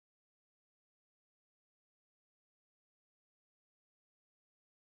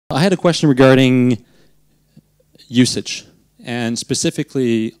I had a question regarding usage, and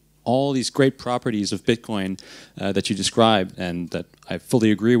specifically all these great properties of Bitcoin that you described and that I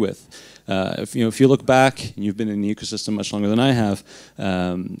fully agree with. If you look back, and you've been in the ecosystem much longer than I have,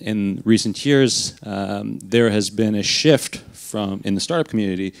 in recent years, there has been a shift in the startup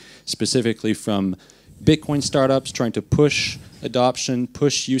community, specifically from Bitcoin startups trying to push adoption,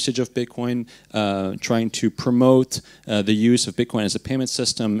 push usage of Bitcoin, trying to promote the use of Bitcoin as a payment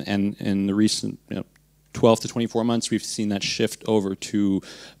system, and in the recent 12 to 24 months, we've seen that shift over to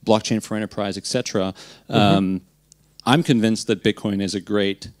blockchain for enterprise, etc. I'm convinced that Bitcoin is a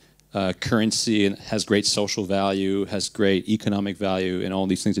great currency and has great social value, has great economic value, and all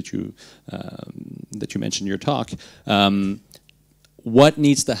these things that you mentioned in your talk. What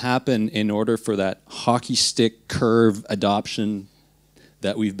needs to happen in order for that hockey stick curve adoption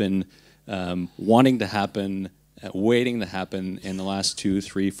that we've been wanting to happen, waiting to happen in the last 2,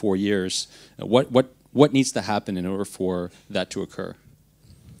 3, 4 years? What needs to happen in order for that to occur?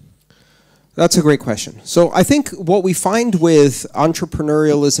 That's a great question. So I think what we find with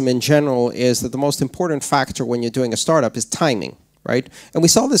entrepreneurialism in general is that the most important factor when you're doing a startup is timing, right? And we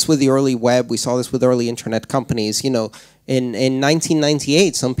saw this with the early web, we saw this with early internet companies. In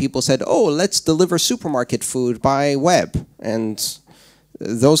 1998, some people said, oh, let's deliver supermarket food by web. And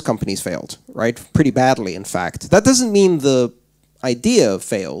those companies failed, right? Pretty badly, in fact. That doesn't mean the idea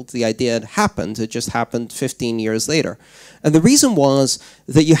failed. The idea happened. It just happened 15 years later. And the reason was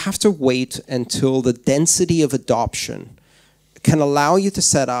that you have to wait until the density of adoption can allow you to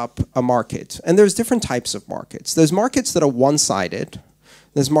set up a market. And there's different types of markets. There's markets that are one-sided.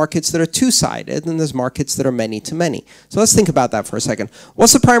 There's markets that are two-sided, and there's markets that are many-to-many. So let's think about that for a second.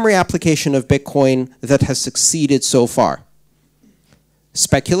 What's the primary application of Bitcoin that has succeeded so far?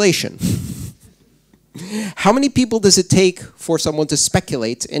 Speculation. How many people does it take for someone to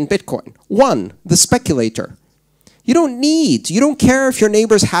speculate in Bitcoin? One, the speculator. You don't care if your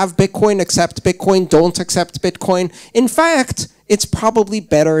neighbors have Bitcoin, accept Bitcoin, don't accept Bitcoin. In fact, it's probably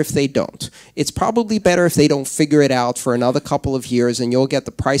better if they don't. It's probably better if they don't figure it out for another couple of years, and you'll get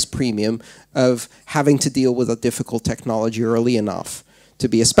the price premium of having to deal with a difficult technology early enough to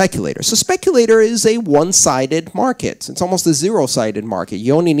be a speculator. So speculator is a one-sided market. It's almost a zero-sided market.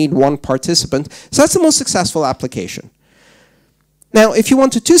 You only need one participant. So that's the most successful application. Now, if you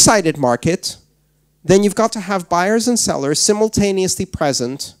want a two-sided market, then you've got to have buyers and sellers simultaneously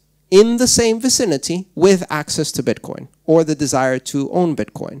present in the same vicinity with access to Bitcoin or the desire to own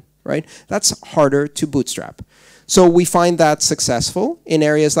Bitcoin, right? That's harder to bootstrap. So we find that successful in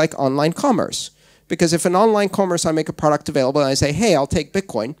areas like online commerce. Because if in online commerce I make a product available and I say, hey, I'll take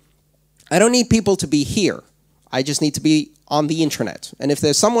Bitcoin, I don't need people to be here. I just need to be on the internet. And if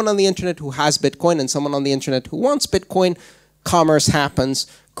there's someone on the internet who has Bitcoin and someone on the internet who wants Bitcoin, commerce happens,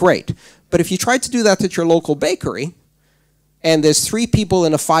 great. But if you try to do that at your local bakery, and there's 3 people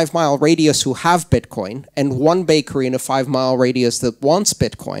in a 5-mile radius who have Bitcoin, and 1 bakery in a 5-mile radius that wants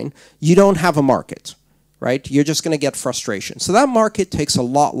Bitcoin, you don't have a market, right? You're just going to get frustration. So that market takes a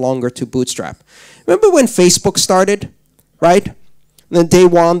lot longer to bootstrap. Remember when Facebook started, right? And then day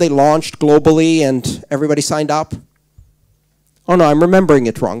 1, they launched globally, and everybody signed up? Oh no, I'm remembering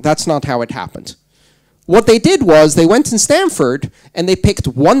it wrong. That's not how it happened. What they did was they went in Stanford, and they picked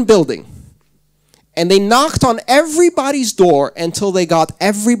 1 building. And they knocked on everybody's door until they got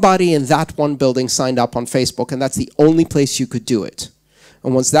everybody in that 1 building signed up on Facebook, and that's the only place you could do it.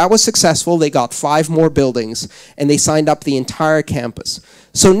 And once that was successful, they got 5 more buildings, and they signed up the entire campus.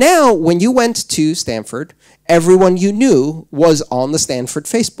 So now, when you went to Stanford, everyone you knew was on the Stanford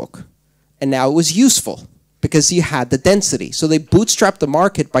Facebook. And now it was useful, because you had the density. So they bootstrapped the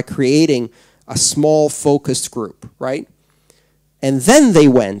market by creating a small, focused group, right? And then they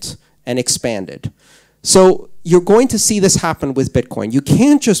went and expanded. So you're going to see this happen with Bitcoin. You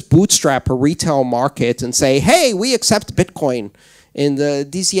can't just bootstrap a retail market and say, hey, we accept Bitcoin. In the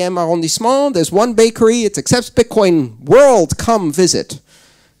DCM arrondissement, there's 1 bakery, it accepts Bitcoin, world, come visit.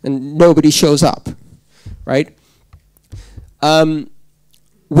 And nobody shows up, right?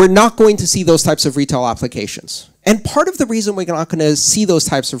 We're not going to see those types of retail applications. And part of the reason we're not going to see those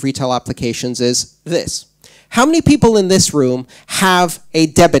types of retail applications is this. How many people in this room have a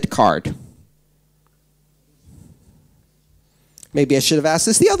debit card? Maybe I should have asked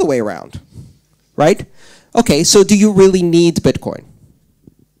this the other way around, right? Okay, so do you really need Bitcoin?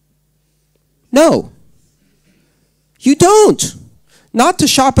 No. You don't. Not to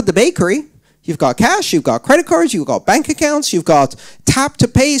shop at the bakery. You've got cash, you've got credit cards, you've got bank accounts, you've got tap to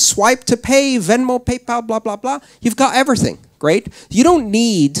pay, swipe to pay, Venmo, PayPal, blah, blah, blah. You've got everything, great? You don't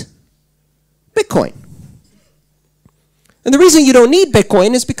need Bitcoin. And the reason you don't need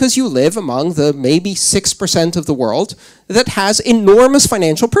Bitcoin is because you live among the maybe 6% of the world that has enormous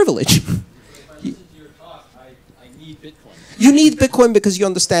financial privilege. If I listen to your talk, I need Bitcoin. You need Bitcoin because you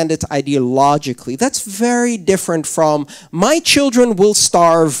understand it ideologically. That's very different from, my children will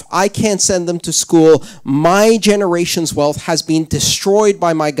starve, I can't send them to school, my generation's wealth has been destroyed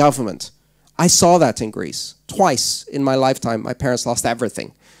by my government. I saw that in Greece. Twice in my lifetime, my parents lost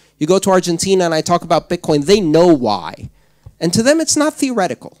everything. You go to Argentina and I talk about Bitcoin, they know why. And to them, it's not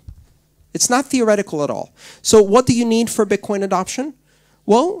theoretical. It's not theoretical at all. So what do you need for Bitcoin adoption?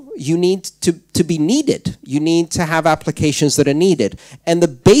 Well, you need to be needed. You need to have applications that are needed. And the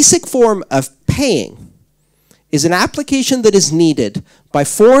basic form of paying is an application that is needed by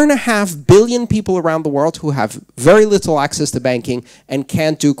 4.5 billion people around the world who have very little access to banking and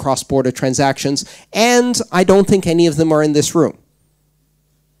can't do cross-border transactions. And I don't think any of them are in this room.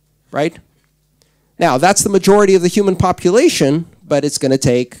 Right? Now, that's the majority of the human population, but it's going to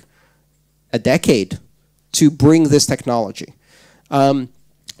take a decade to bring this technology.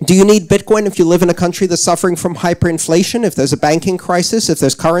 Do you need Bitcoin if you live in a country that's suffering from hyperinflation, if there's a banking crisis, if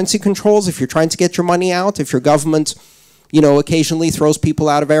there's currency controls, if you're trying to get your money out, if your government, occasionally throws people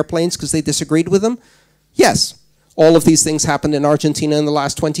out of airplanes because they disagreed with them? Yes. All of these things happened in Argentina in the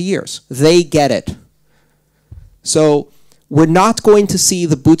last 20 years. They get it. So we're not going to see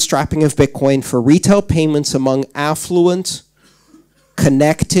the bootstrapping of Bitcoin for retail payments among affluent,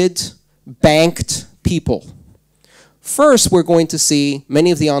 connected, banked people. First, we're going to see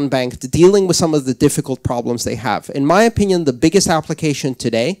many of the unbanked dealing with some of the difficult problems they have. In my opinion, the biggest application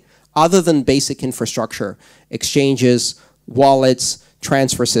today, other than basic infrastructure, exchanges, wallets,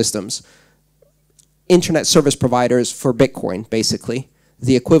 transfer systems, internet service providers for Bitcoin, basically,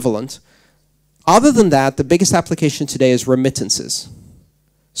 the equivalent. Other than that, the biggest application today is remittances.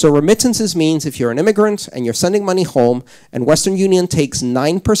 So remittances means if you're an immigrant and you're sending money home and Western Union takes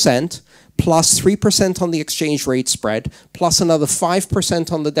 9%, plus 3% on the exchange rate spread, plus another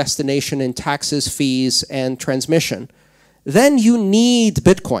 5% on the destination in taxes, fees, and transmission, then you need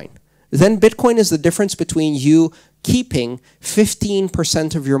Bitcoin. Then Bitcoin is the difference between you keeping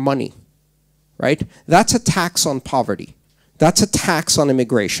 15% of your money, right? That's a tax on poverty. That's a tax on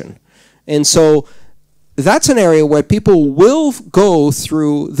immigration. And so that's an area where people will go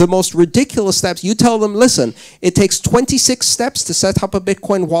through the most ridiculous steps. You tell them, listen, it takes 26 steps to set up a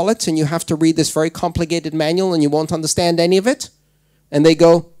Bitcoin wallet, and you have to read this very complicated manual, and you won't understand any of it. And they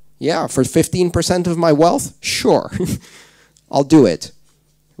go, yeah, for 15% of my wealth? Sure, I'll do it,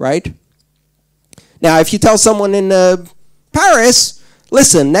 right? Now, if you tell someone in Paris,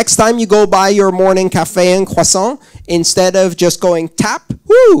 listen, next time you go buy your morning cafe and croissant, instead of just going tap,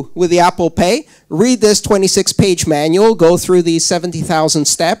 woo, with the Apple Pay, read this 26-page manual, go through these 70,000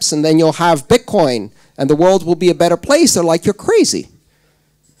 steps, and then you'll have Bitcoin, and the world will be a better place. They're like, you're crazy.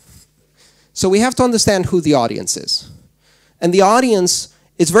 So we have to understand who the audience is. And the audience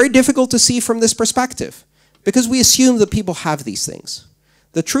is very difficult to see from this perspective, because we assume that people have these things.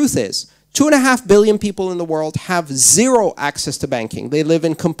 The truth is, 2.5 billion people in the world have zero access to banking. They live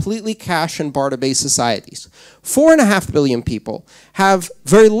in completely cash and barter-based societies. 4.5 billion people have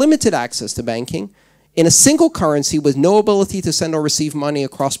very limited access to banking in a single currency with no ability to send or receive money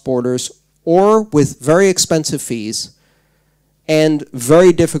across borders, or with very expensive fees and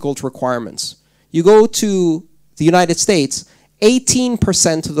very difficult requirements. You go to the United States,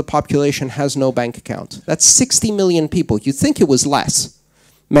 18% of the population has no bank account. That's 60 million people. You'd think it was less.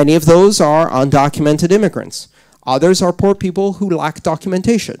 Many of those are undocumented immigrants. Others are poor people who lack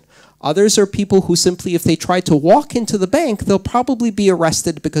documentation. Others are people who simply, if they try to walk into the bank, they'll probably be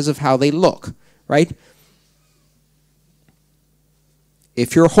arrested because of how they look, right?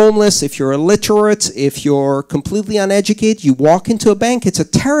 If you're homeless, if you're illiterate, if you're completely uneducated, you walk into a bank, it's a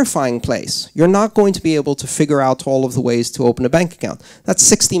terrifying place. You're not going to be able to figure out all of the ways to open a bank account. That's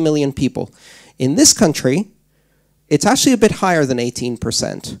 60 million people. In this country, it's actually a bit higher than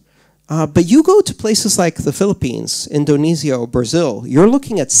 18%. But you go to places like the Philippines, Indonesia, or Brazil, you're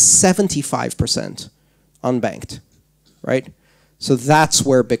looking at 75% unbanked, right? So that's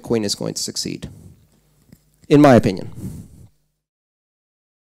where Bitcoin is going to succeed, in my opinion.